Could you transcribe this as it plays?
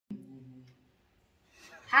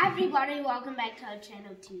Hi everybody, welcome back to our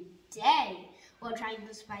channel. Today we're trying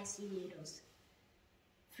the spicy noodles.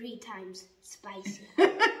 3 times spicy.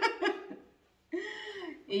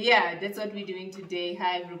 Yeah, that's what we're doing today.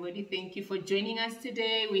 Hi everybody, thank you for joining us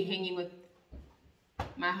today. We're hanging with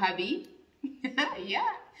my hubby. Yeah,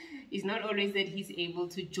 it's not always that he's able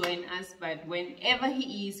to join us, but whenever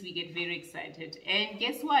he is, we get very excited. And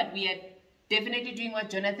guess what? We are definitely doing what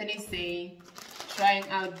Jonathan is saying, trying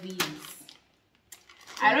out these.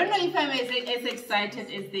 I don't know if I'm as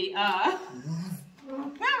excited as they are.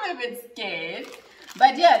 I'm a bit scared.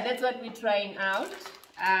 But yeah, that's what we're trying out.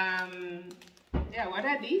 Yeah, what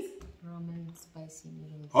are these? Ramen spicy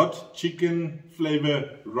noodles. Hot chicken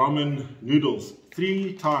flavor ramen noodles.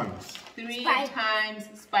 3 times. 3 times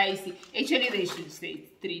spicy. Actually, they should say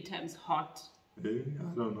 3 times hot. I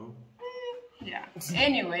don't know. Yeah.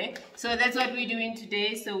 Anyway, so that's what we're doing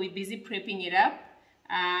today. So we're busy prepping it up.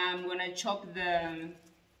 I'm gonna chop the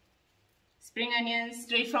spring onions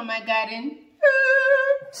straight from my garden.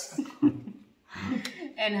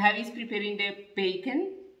 And Hubby's preparing the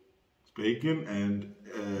bacon. Bacon, and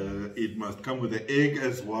it must come with the egg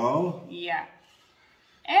as well. Yeah.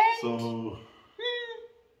 And so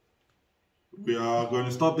we are going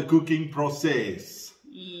to start the cooking process.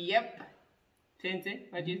 Yep. Ofentse,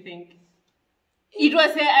 what do you think? It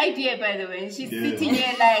was her idea, by the way. She's sitting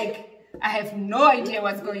here like, I have no idea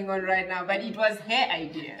what's going on right now, but it was her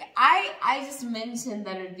idea. I just mentioned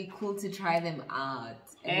that it would be cool to try them out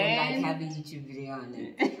and then like have a YouTube video on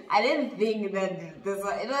it. I didn't think that this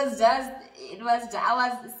was, I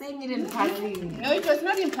was saying it in passing. No, it was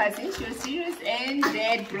not in passing. She was serious, and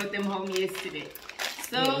Dad brought them home yesterday.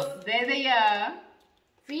 So there they are.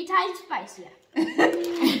 3 times spicier.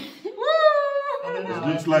 It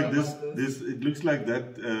looks like this. It looks like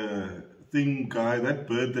that that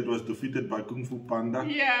bird that was defeated by Kung Fu Panda.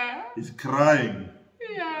 Yeah. He's crying.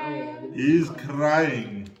 Yeah. He's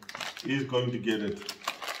crying. He's going to get it.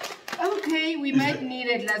 Okay, we might need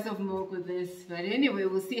a glass of milk with this, but anyway,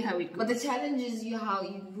 we'll see how it goes. But the challenge is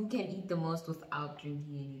who can eat the most without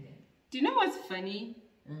drinking anything. Do you know what's funny?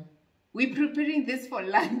 We're preparing this for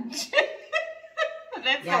lunch.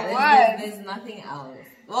 That's the one. There's nothing else.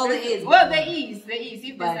 Well, there is. Well, there is. If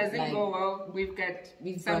this doesn't like, go well, we've got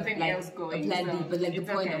something like else going. A plan B, but like the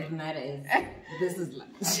point okay. of the matter is, this is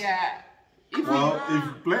lunch. Yeah.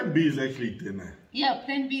 If plan B is actually dinner. Yeah,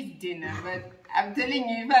 plan B is dinner, but I'm telling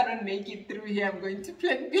you, if I don't make it through here, I'm going to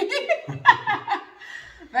plan B.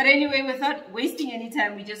 But anyway, without wasting any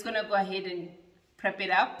time, we're just going to go ahead and prep it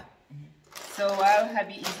up. So while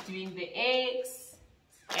hubby is doing the eggs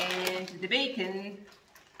and the bacon,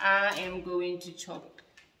 I am going to chop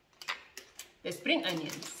the spring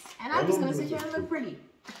onions. And I'm just going to sit here and look pretty.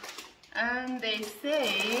 And they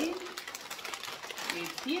say,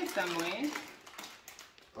 it's here somewhere.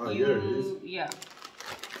 Oh, here it is. Yeah.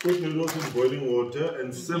 Put noodles in boiling water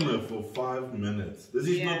and simmer for 5 minutes. This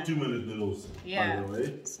is not 2-minute noodles, by the way.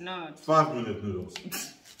 It's not. 5-minute noodles.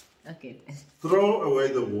 Okay. Throw away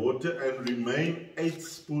the water and remain 8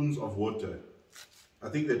 spoons of water. I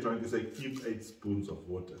think they're trying to say keep 8 spoons of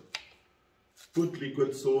water. Put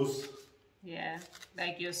liquid sauce. Yeah,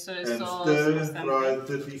 like your soy and sauce stir or something. fry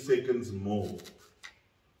 30 seconds more.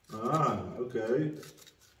 Ah, okay.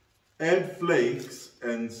 Add flakes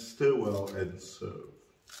and stir well and serve.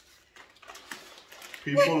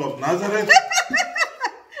 People of Nazareth.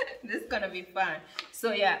 This is gonna be fun.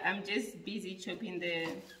 So yeah, I'm just busy chopping the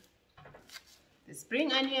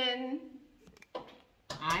spring onion.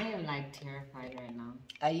 I am like terrified right now.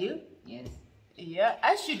 Are you? Yes. Yeah,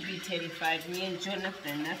 I should be terrified. Me and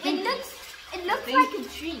Jonathan. I think It looks like a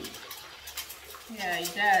tree. Yeah,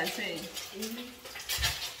 it does. Hey.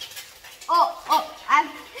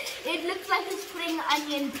 It looks like a spring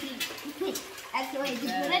onion tree. That's the way to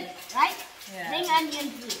put it, right? Yeah. Spring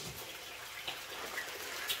onion tree.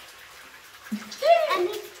 And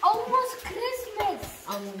it's almost Christmas.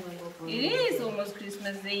 Oh my God. It is almost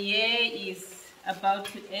Christmas. The year is about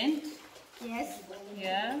to end. Yes.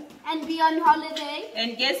 Yeah. And be on holiday.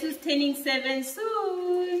 And guess who's turning 7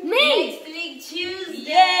 soon? Me! Next week,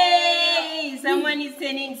 Tuesday. Yay! Someone is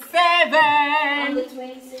turning 7. On the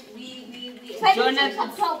 26th, we 26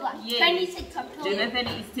 October. Yes. 26 October. Jonathan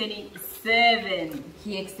is turning 7.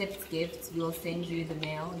 He accepts gifts. We'll send you the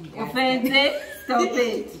mail. You guys Ofentse, stop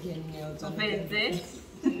it. you can mail to Ofentse,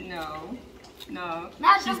 no. No,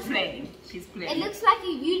 She's playing. She's It playing. looks like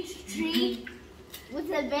a huge tree with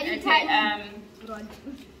a very Okay, tiny rod.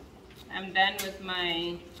 I'm done with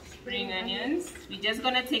my spring onions. We're just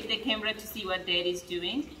gonna take the camera to see what Dad is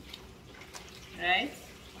doing. Right?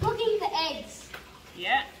 Cooking the eggs.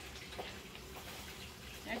 Yeah.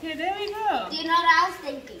 Okay, there we go. Do you know what I was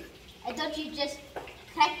thinking? I thought you just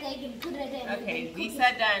crack the egg and put it in. Okay, these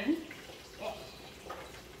are done.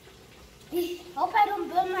 Hope I don't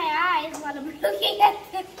burn my eyes while I'm looking at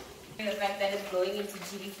this. The fact that it's going into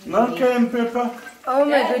chili food. No cayenne pepper. Oh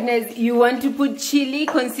my goodness, you want to put chili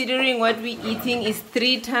considering what we're eating is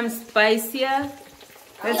 3 times spicier?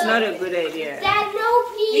 That's not a good idea. Dad, no,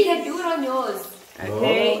 please. You can do it on yours.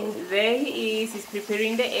 Okay, there he is. He's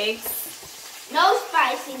preparing the eggs. No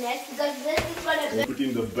spiciness because this is going to burn. Put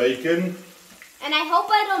in the bacon. And I hope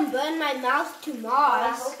I don't burn my mouth too much.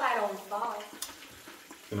 I hope I don't fall.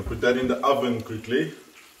 Gonna put that in the oven quickly.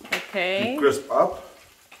 Okay. To crisp up.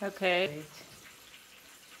 Okay.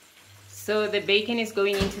 So the bacon is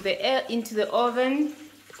going into the oven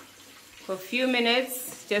for a few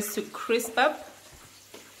minutes just to crisp up.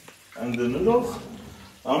 And the noodles.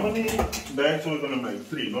 How many bags are we gonna make?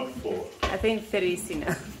 3, not 4. I think 3 is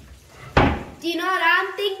enough. Do you know what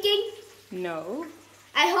I'm thinking? No.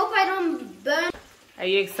 I hope I don't burn. Are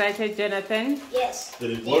you excited, Jonathan? Yes. There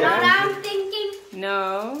is Do you know what one. I'm thinking?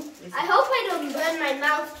 No. I hope I don't burn my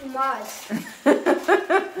mouth too much.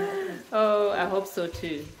 Oh, I hope so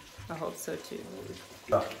too. I hope so too.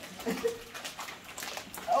 Ah,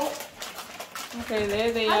 Oh, Okay,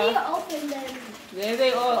 there they how do you are. open them? There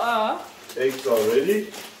they all are. eggs are ready.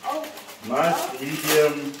 Oh, Nice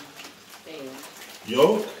medium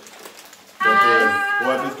yolk.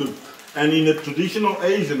 What is good. And in a traditional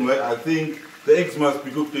Asian way, I think the eggs must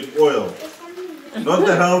be cooked in oil. Not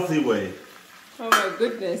the healthy way. Oh my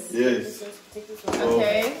goodness. Yes. So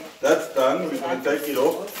Okay. that's done. We're going to take it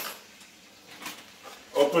off.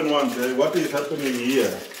 Open one there. What is happening here?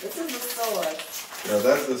 This is the sauce. Yeah,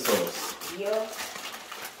 that's the sauce. Here.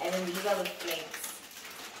 And then these are the flakes.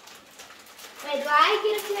 wait, do I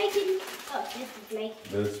get a plate in? Oh, this is the plate.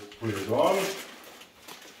 Let's put it on.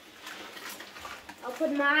 I'll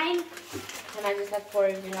put mine. Can I just pour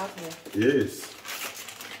everything out here? Yes.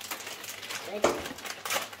 Wait.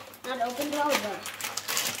 Not opened over.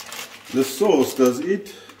 The sauce, does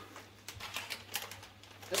it?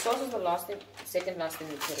 The sauce is the last thing, second last thing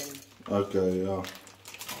we put in. Okay, yeah.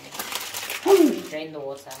 We drain the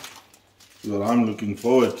water. That's what I'm looking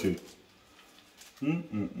forward to.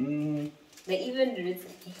 Mm-mm-mm. They even do it.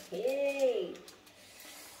 Hey.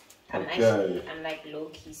 Okay. I'm like low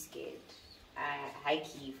key scared. High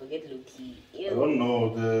key, forget low key. I don't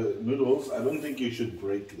know, the noodles, I don't think you should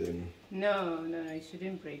break them. No, you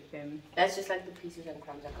shouldn't break them. That's just like the pieces and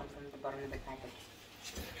crumbs that come from the bottom of the packet.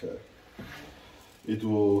 Okay. It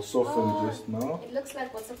will soften just now. It looks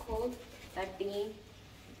like, what's it called? That thingy?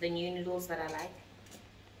 The new noodles that I like.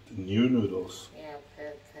 The new noodles. Yeah,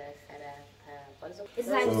 what is it? It's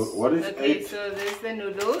like, So what is Okay, 8? so there's the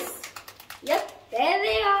noodles. yep, there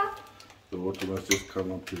they are. The water must just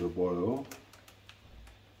come up to the boil.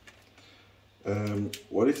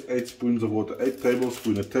 What is 8 spoons of water? 8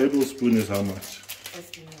 tablespoons. A tablespoon is how much?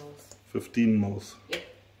 15 mils. 15 mils. Yep.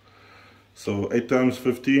 So 8 times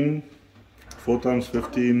 15, 4 times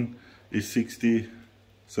 15 is 60.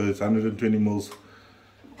 So it's 120 mils.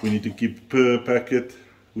 We need to keep per packet,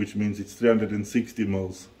 which means it's 360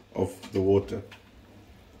 mils of the water.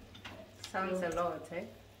 Sounds a lot, eh?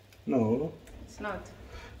 No, It's not.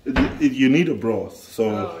 you need a broth. So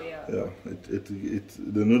Oh, yeah.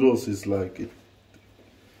 the noodles is like it.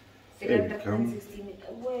 There we come. 316.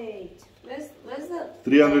 Wait, where's the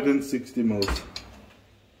 360 mils.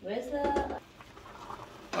 where's the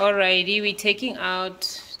Alrighty, we're taking out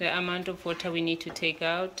the amount of water we need to take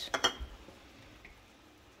out.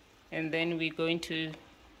 And then we're going to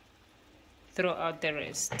throw out the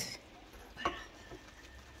rest.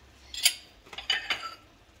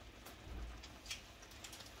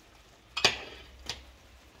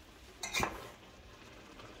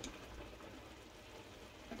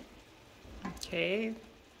 Okay.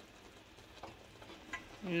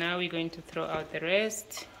 Now we're going to throw out the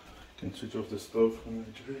rest. Can switch off the stove for me,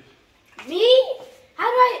 Jerry? Me?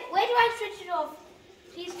 Where do I switch it off?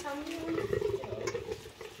 Please tell me.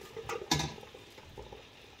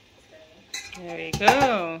 There we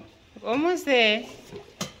go. Almost there.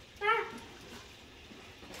 Ah,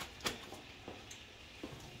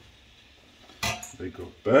 They go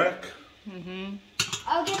back.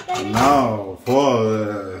 I'll get them in. Now for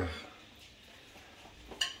the...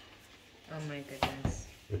 Oh my goodness.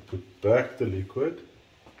 We put back the liquid.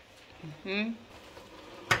 Table.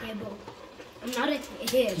 I'm not a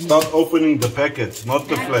kid. Start opening the packets, not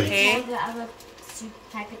the flakes. Okay. The other soup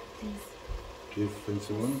packet, please. Give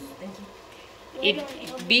fancy one. thank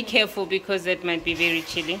you. Be careful because that might be very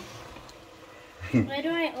chilly. Where do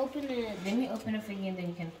I open it? Let me open a thing and then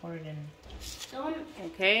you can pour it in. Don't.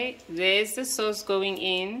 Okay, there's the sauce going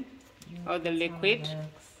in, or the liquid.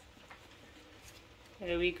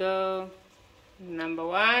 There we go. Number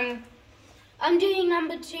 1. I'm doing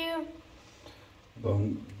number 2.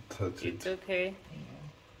 Don't touch it It's okay.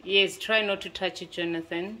 Yes, try not to touch it,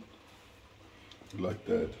 Jonathan. like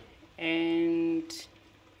that. And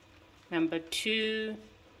number 2.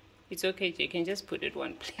 It's okay, you can just put it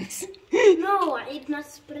one place. No, it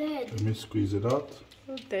must spread. Let me squeeze it out.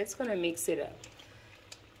 Oh, that's gonna mix it up.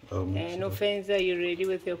 Mix And it up. Ofentse, are you ready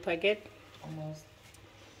with your baguette? Almost.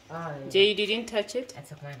 Oh, Jay, you didn't touch it? I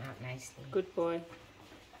took mine out nicely. Good boy.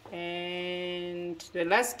 And the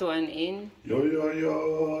last one in. Yo yo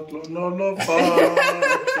yo, lo faccia.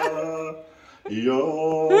 Yo,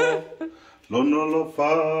 lo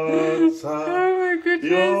faccia. Oh my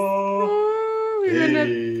goodness. Yo. We're gonna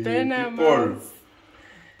burn our mouths.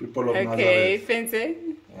 People of Okay, Nazareth.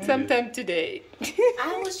 Ofentse, sometime today.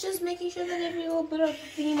 I was just making sure that every little bit of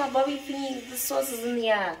thingy, my bobby thingy, the sauce is in the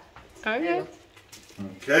air. Okay.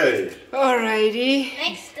 Okay. Alrighty.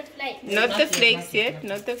 Next, the flakes. Not the flakes yet,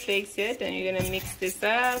 not the flakes yet. And you're gonna mix this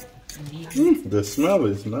up. The smell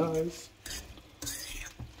is nice.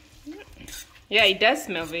 Yeah, it does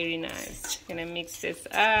smell very nice. Gonna mix this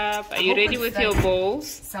up. Are you hope ready it's with done. your bowls?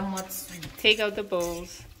 Somewhat sweet. Take out the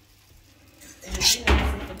bowls. It would be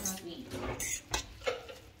nice if it's sweet.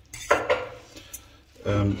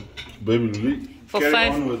 Baby, we For carry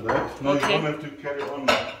 5. on with that. No, Okay. you don't have to carry on.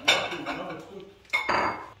 No, it's good.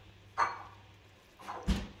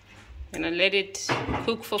 Gonna let it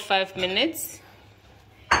cook for 5 minutes.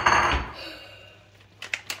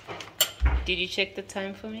 Did you check the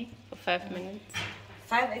time for me? For 5 minutes?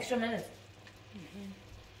 5 extra minutes.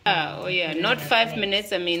 Oh yeah, not 5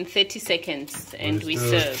 minutes, I mean 30 seconds and we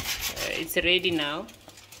serve. It's ready now.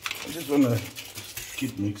 I just wanna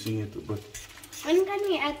keep mixing it a bit. When can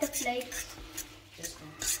we add the flakes? Just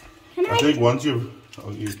I think once you,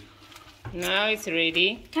 Now it's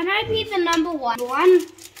ready. Can I be the number 1?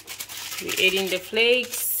 We're adding the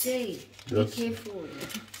flakes. Jay, be Just careful.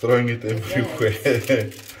 throwing it everywhere.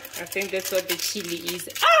 I think that's what the chili is.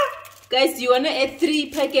 Ah! Guys, do you wanna add 3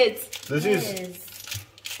 packets? This is, Yes.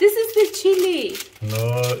 This is the chili.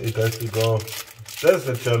 no, it has to go. That's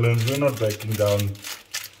the challenge, we're not backing down.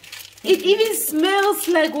 It even smells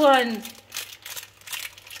like one.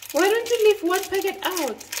 Why don't you leave 1 packet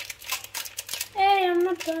out? Hey, I'm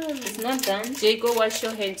not done. It's not done. Jay, go wash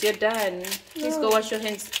your hands. You're done. Please go wash your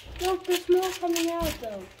hands. Look, there's more coming out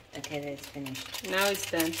though. Okay, that's finished. Now it's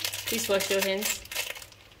done. Please wash your hands.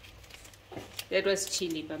 That was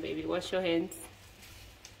chili, my baby. Wash your hands.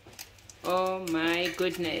 Oh my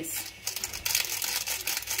goodness.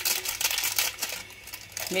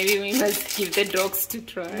 Maybe we must give the dogs to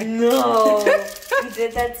try. No! We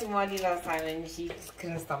did that to Molly last time and she just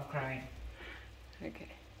couldn't stop crying. Okay.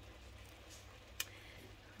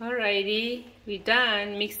 Alrighty, we're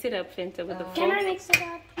done. Mix it up, Fenta, with the Can I fork. mix it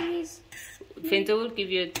up, please? Fenta will give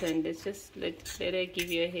you a turn. Let's just let her give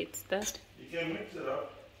you a head start. You can mix it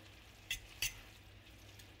up.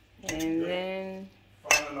 And then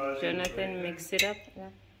Jonathan mix it up.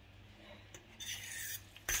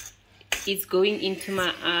 It's going into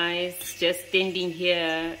my eyes, just standing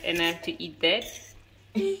here, and I have to eat that.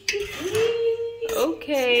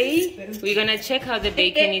 Okay, we're gonna check how the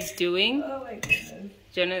bacon is doing. Oh my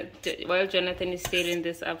goodness. While Jonathan is stirring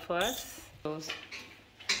this up for us. That's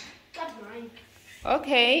mine.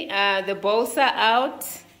 Okay, the bowls are out.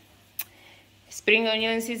 Spring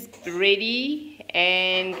onions is ready,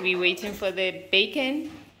 and we're waiting for the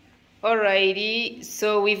bacon. Alrighty,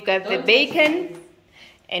 so we've got the bacon,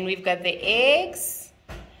 and we've got the eggs,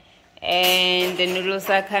 and the noodles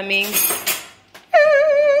are coming.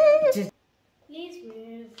 Please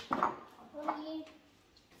move.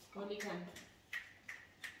 Molly can.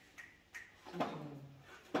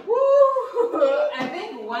 Woo! I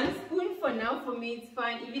think 1 spoon for now for me it's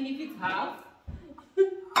fine, even if it's half.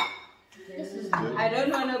 This is I don't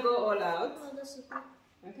want to go all out. oh, this is good.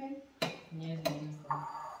 Okay. Yes,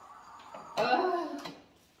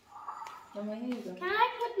 Mama, here you go. Can I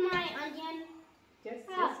put my onion? Just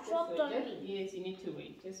dropped wait. on me. Yes, you need to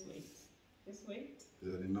wait. Just wait. Just wait.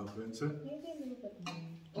 Is that enough, Vincent?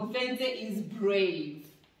 Ofentse is brave.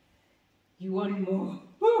 You want more?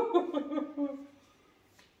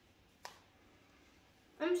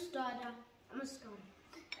 I'm a starter. I'm a starter.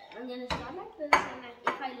 I'm gonna start like this, and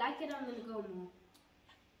if I like it, I'm gonna go more.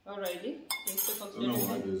 Alrighty. Yes, the I don't know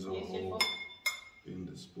why there's a yes, hole in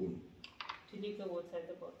the spoon. to leave the water at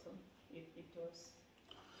the bottom. If it was.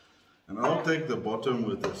 And I'll take the bottom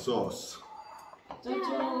with the sauce.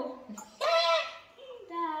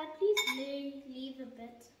 Dad, please leave a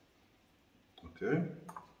bit. Okay.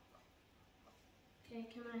 Okay,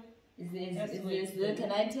 can I?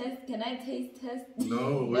 Can I taste? Can I taste test?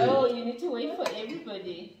 No, wait. No, you need to wait for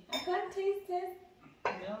everybody. I can't taste test.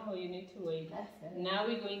 No, you need to wait. That's Now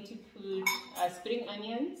we're going to put spring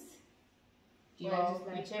onions. Do I just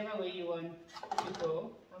like- Whichever way you want to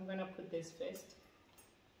go. I'm gonna put this first.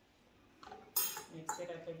 Mix it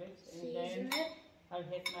up a bit, and Season then it. I'll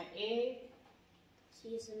hit my egg.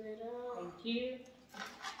 Season it up. Thank you.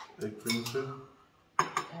 Egg finisher.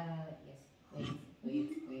 Yes.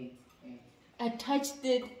 Wait. I touched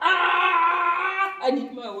it. Ah! I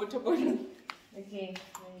need my water bottle. Okay.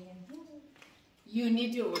 You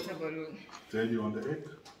need your water bottle. Dad, you want the egg?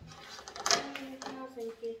 No,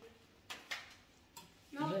 thank you.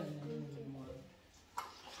 No, thank you.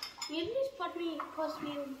 Can you please pass me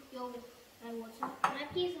your my water? Can I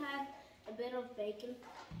please have a bit of bacon?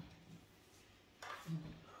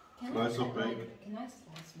 Slice of bacon. Can I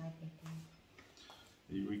slice my bacon?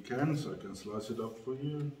 Here we can, so I can slice it up for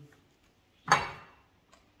you.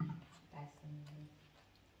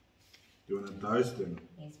 You want to dice them?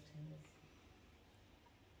 Yes, please.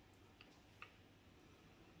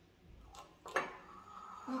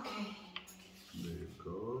 Okay. There you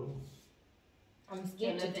go. I'm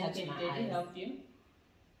scared to touch Did my he eyes. help you?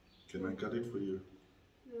 Can I cut it for you?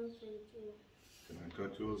 No, thank you. Can I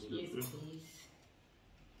cut yours? Yes, Lippy? please.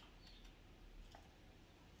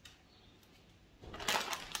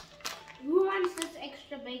 Who wants this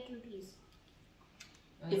extra bacon, please?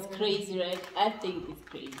 It's crazy, right? I think it's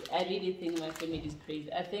crazy. I really think my family is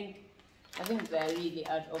crazy. I think they're really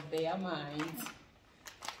out of their minds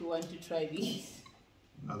to want to try this.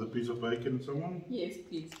 Another piece of bacon, someone? Yes,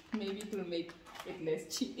 please. Maybe it will make it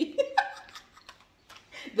less chili.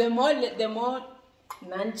 the more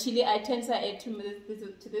non-chili items I add to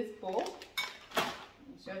this bowl, I'm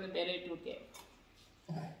sure the better it will get.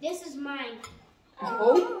 This is mine. I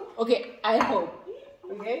hope. Okay, I hope.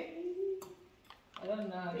 Okay. I don't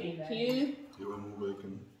know. Thank you. You want more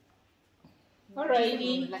bacon?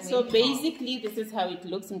 Alrighty. Like So maybe basically, this is how it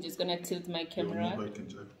looks. I'm just gonna tilt my You want camera. more bacon,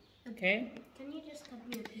 Jack? Okay. Can you just cut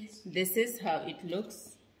me a piece? This is how it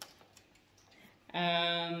looks.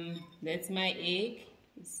 That's my egg.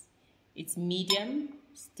 It's medium,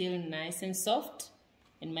 still nice and soft,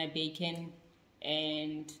 and my bacon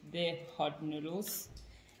and the hot noodles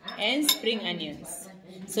and spring onions.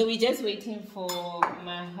 So we're just waiting for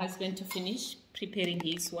my husband to finish preparing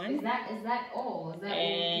his one, Is that all? Is that all?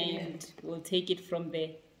 and we'll take it from there.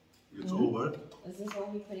 It's all what? Is this all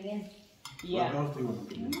we're putting in? What Yeah. else do you want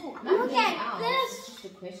to put in? Look at this. It's just a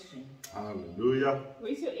question. Hallelujah.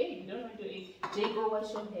 Where's your egg? You don't want your egg. Jay, go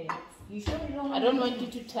wash your hands. You sure you don't I don't want you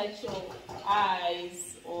to touch your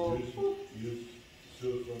eyes or. Use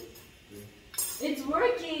silver. It's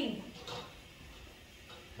working!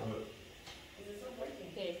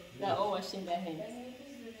 Okay, they're all washing their hands.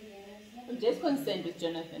 I'm just concerned with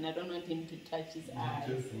Jonathan. I don't want him to touch his eyes.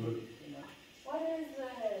 Just work. You know. What is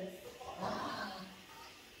this?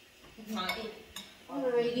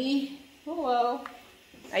 Alrighty. Oh well.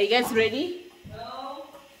 Are you guys ready? No.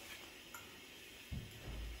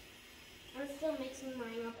 I'm still mixing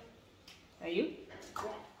mine up. Are you?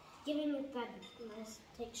 Yeah. Giving it that nice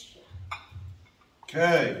texture.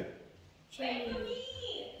 Okay. Chili.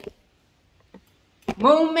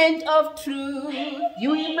 Moment of truth.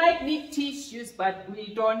 You might need tissues, but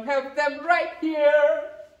we don't have them right here.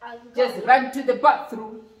 Just run to the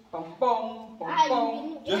bathroom. Bum, bum, bum,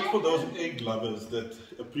 bum. Just for those egg lovers that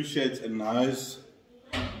appreciate a nice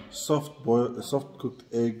soft cooked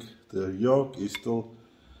egg, the yolk is still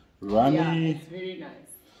runny, Yeah, it's very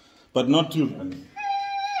nice. but not too runny.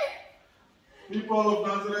 People of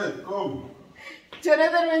Nazareth, come.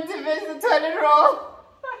 Jonathan went to fetch the toilet roll.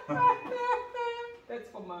 That's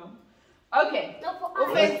for mom. Okay. No, for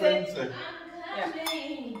Ofentse. I'm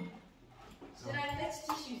coming. Should I fetch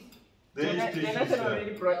tissues? There's tissues Jonathan there.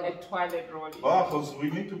 already brought a toilet roll. Bachos, we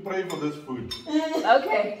need to pray for this food.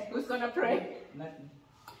 Okay, who's gonna pray? Nothing.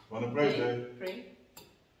 Want to pray, Dad? Pray.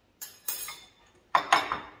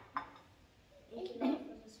 Thank you, Lord,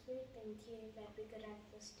 for this food. Thank you that we could have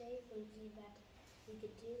this day. Thank you that we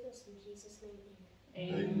could do this in Jesus' name.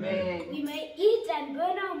 Amen. We may eat and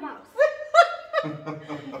burn our mouth.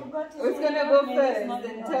 Who's gonna go first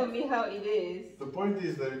and tell me how it is? The point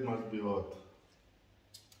is that it must be hot.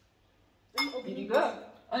 Did you go?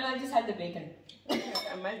 Oh no, I just had the bacon.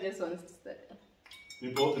 I might just want to start.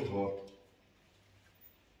 People, it's hot.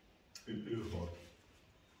 It is hot.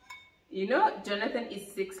 You know, Jonathan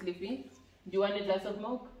is sick, sleepy. Do you want a glass of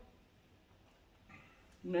milk?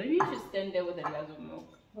 Maybe you should stand there with a glass of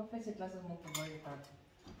milk. What fetch a glass of milk for your part?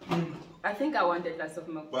 I think I want a glass of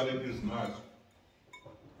milk. But it is nice.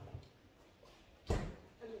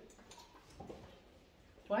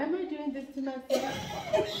 Why am I doing this to myself?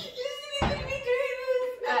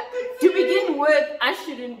 To begin with, I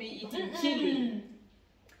shouldn't be eating chili.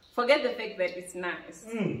 Forget the fact that it's nice.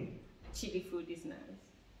 Chili food is nice.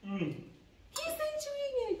 He's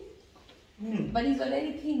enjoying it. But he's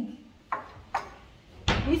already pink.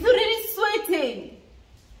 He's already sweating.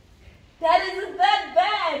 That isn't that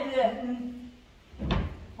bad.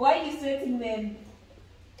 Why are you sweating then?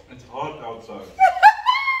 It's hot outside.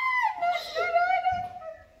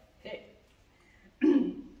 Okay.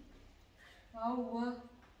 Oh,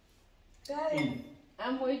 guys.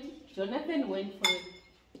 I'm waiting. Jonathan went for it.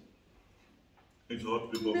 It's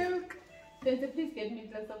hot, people. Milk. Spencer, please get me a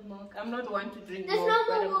glass of milk. I'm not one to drink There's milk. no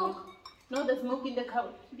but more I'm milk. No, there's milk in the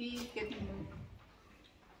couch. Please get me milk.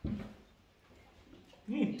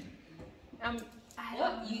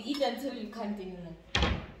 You eat until you can't anymore.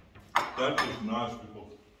 That is nice,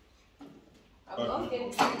 people. I'm not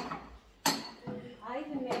getting I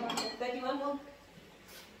even never wanted 31 more.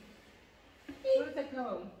 Where's the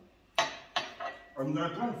cow? I'm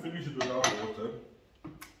gonna try and finish it without water.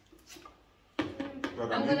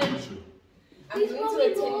 But I'm I gonna- need to. I'm going to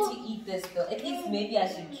attempt to eat this though. At least maybe I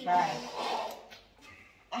should try.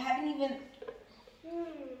 I haven't even.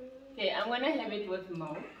 Okay, I'm gonna have it with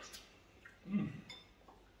milk.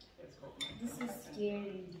 This is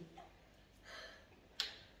scary.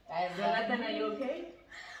 Guys, Jonathan, are you okay?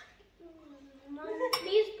 Mom,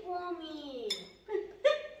 please pour me.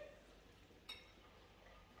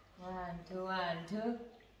 1, 2, 1, 2.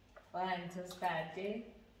 1, 2, start it.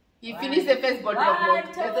 You finished the first bottle of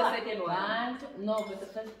milk. That's the second one. 1, 2. No, but the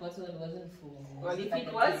first bottle wasn't full. Well, if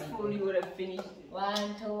it was full, you would have finished it.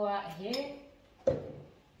 1, 2, 1. Here.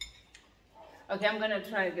 Okay, I'm gonna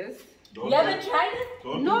try this. Don't You haven't tried it?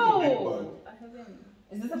 Don't No, take the big bite. I haven't.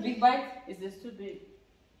 Is this a big bite? Is this too big?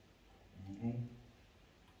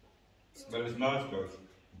 But it's nice, guys.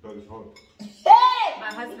 But it's hot. Hey!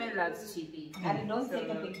 My husband loves chili. I don't take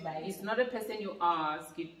a big bite. He's not a person you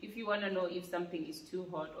ask. If you want to know if something is too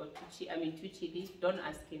hot or too chili, don't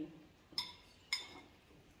ask him.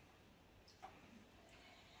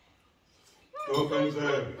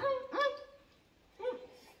 Ofentse.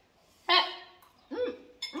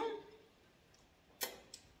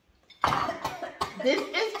 This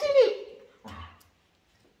is chili.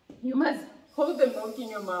 You must hold the milk in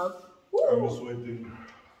your mouth. I'm sweating.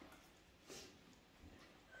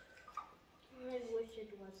 I wish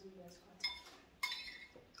it wasn't this hot.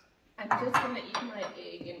 I'm just gonna eat my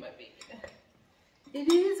egg and my bacon. It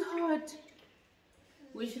is hot.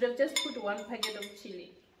 We should have just put 1 packet of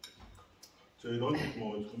chili. So you don't eat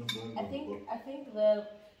more, it's gonna burn. I think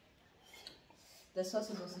the sauce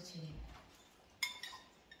is also chili.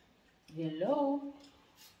 Hello.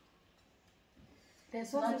 The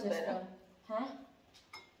sauce Not is just better. one. Huh?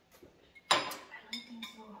 I don't think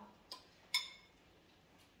so.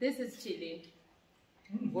 This is chili.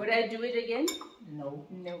 Would I do it again? No.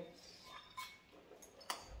 No.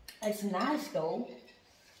 It's nice though.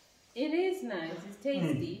 It is nice. It's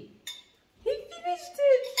tasty. He finished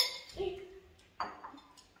it.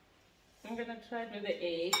 I'm gonna try it with the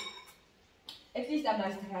egg. At least I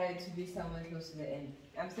must try it to be somewhere close to the end.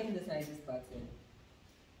 I'm saying this nicest part in.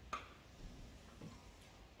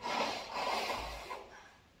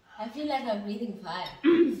 I feel like I'm breathing fire.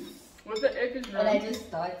 With the egg is But I nice. just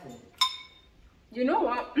started. You know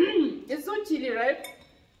what? It's so chilly, right?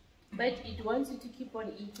 But it wants you to keep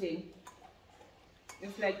on eating.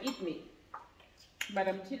 It's like, eat me. But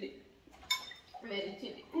I'm chilly. Very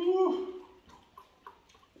chilly.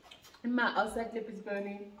 And my outside lip is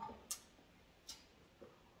burning.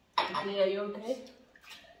 Okay, are you okay?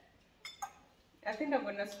 I think I'm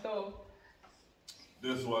gonna stop.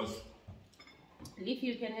 This was. Leaf,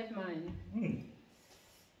 you can have mine.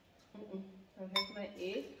 I'll have my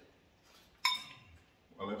egg.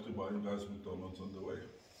 I'll have to buy you guys McDonald's on the way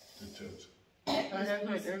to church. I'll have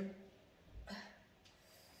my egg.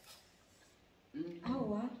 Oh,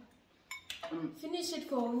 what? Finish it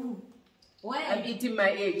for who? When? I'm eating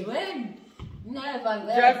my egg. When? Never.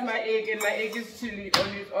 Just my egg, and my egg is chili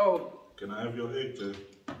on its own. Can I have your egg, Jay?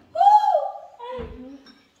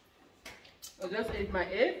 I just ate my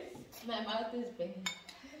egg. My mouth is burning.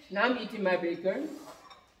 Now I'm eating my bacon.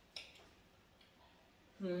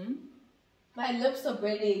 My lips are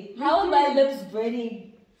burning. How are my lips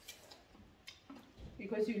burning?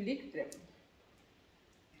 Because you licked them.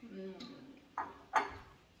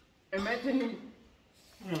 Imagine it.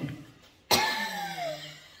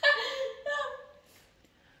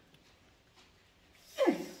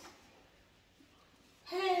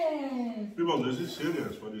 People, this is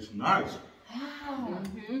serious, but it's nice.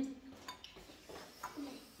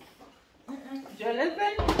 Just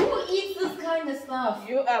Jonathan, Who eats this kind of stuff?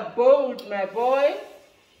 you are bold, my boy.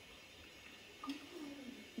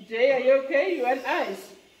 Jay, are you okay? You want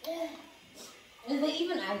ice? Is there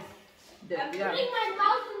even ice? I'm Yeah. putting my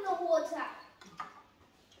mouth in the water.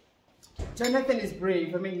 Jonathan is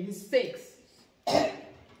brave. I mean, he's 6.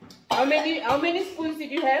 How many spoons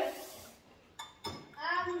did you have?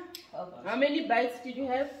 How many bites did you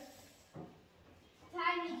have?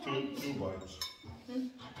 Tiny. Two bites.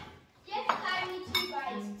 Just tiny 2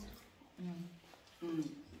 bites.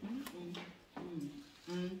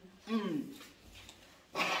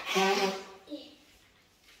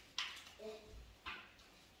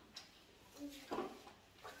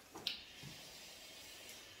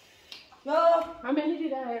 How many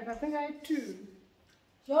did I have? I think I had 2.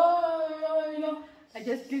 I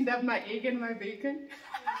just cleaned up my egg and my bacon.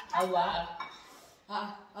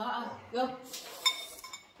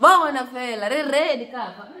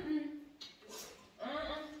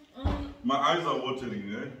 My eyes are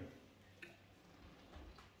watering, eh?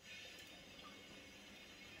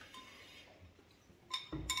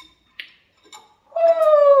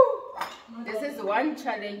 This is one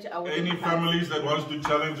challenge I would. Any families that wants to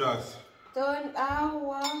challenge us?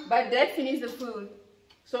 But Dad finished the food.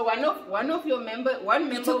 So one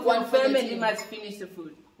member took of one the for the family team. must finish the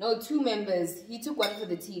food. No, 2 members. He took one for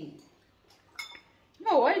the team.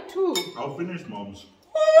 No, why 2? I'll finish, moms.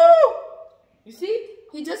 You see?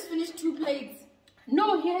 He just finished 2 plates.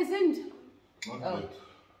 No, he hasn't. Not yet.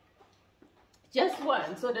 Just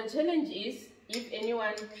one. So the challenge is, if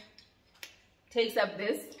anyone takes up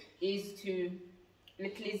this, is to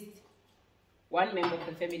at least one member of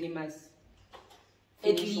the family must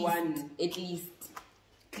finish one. At least.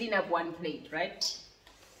 Clean up one plate, right?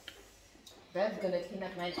 Dad's gonna clean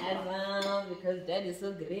up my eyes now because Dad is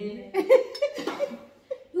so great.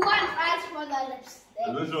 You want ice for the lips?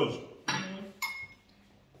 Is this yours?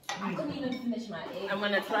 I couldn't even finish my egg. I'm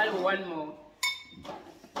gonna try one more.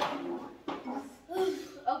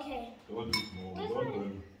 Okay. Don't eat more. Don't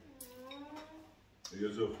then.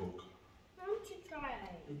 Here's your fork. Why don't you try?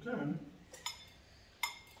 You can.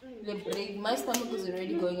 My stomach is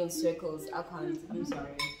already going in circles. I can't. I'm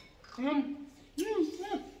sorry. I'm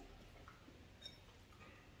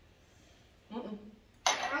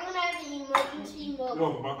gonna have the emergency milk.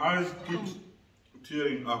 Yo, my eyes keep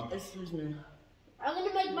tearing up. Excuse me. I'm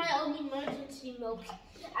gonna make my own emergency milk.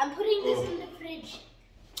 I'm putting this in the fridge.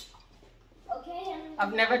 Okay?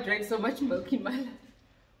 I've never drank so much milk in my life.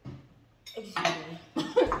 Excuse me.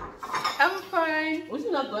 I'm fine. What's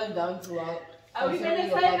not going down throughout? Are we gonna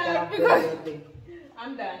Considering sign the fact that up? I've done everything.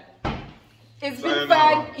 I'm done. It's Sign been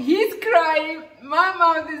fun. up. He's crying. My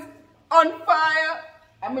mouth is on fire.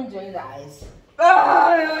 I'm enjoying the ice.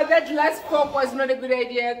 Oh, that last fork was not a good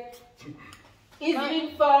idea. It's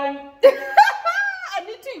been fun. I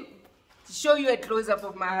need to show you a close-up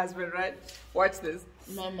of my husband, right? Watch this.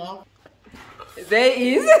 My mouth. There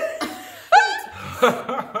is.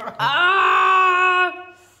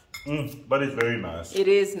 But it's very nice. It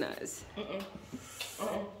is nice.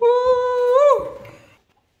 Woo.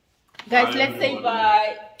 Guys, Bye, let's say everybody.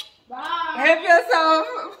 bye. Bye. Have yourself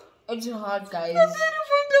It's hard, guys. a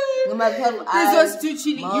beautiful day. You must have This ice, was too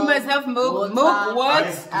chilly. You must have milk. water, Milk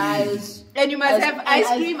works. ice. And you must Ice- have and ice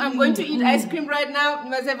ice cream. I'm cream. going to eat ice cream right now. You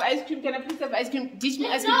must have ice cream. Can I please have ice cream? Teach me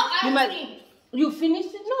ice There's cream. no ice You must. cream. You finished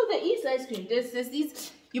it? No, there is ice cream. There's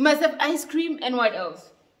these. You must have ice cream and what else?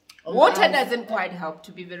 Water ice. doesn't quite help,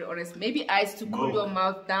 to be very honest. Maybe ice to cool Milk. your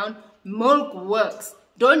mouth down. Milk works.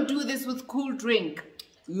 Don't do this with cool drink.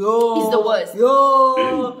 Yo. It's the worst.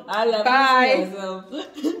 Yo. I love Bye. myself.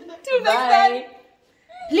 Till next time.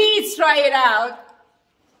 Please try it out.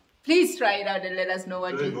 Please try it out and let us know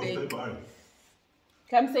what Hey, you go say think. bye.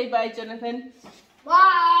 Come say bye, Jonathan.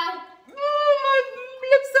 Bye.